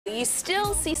You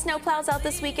still see snowplows out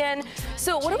this weekend,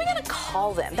 so what are we going to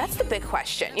call them? That's the big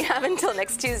question. You have until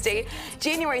next Tuesday,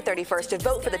 January 31st, to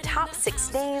vote for the top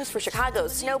 6 names for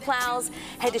Chicago's snowplows.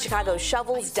 Head to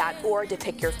chicagoshovels.org to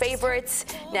pick your favorites.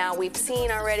 Now, we've seen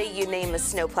already you name a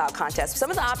snowplow contest. Some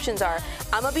of the options are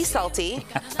Imma Be Salty,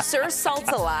 Sir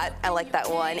Salts-a-Lot, I like that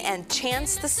one, and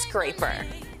Chance the Scraper.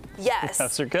 Yes.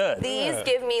 Those are good. These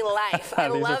give me life. I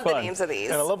love the names of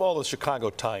these. And I love all the Chicago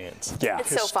tie-ins. Yeah. It's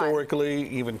so fun. Historically,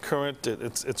 even current,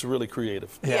 it's really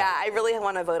creative. Yeah, I really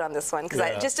want to vote on this one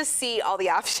because just to see all the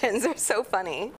options are so funny.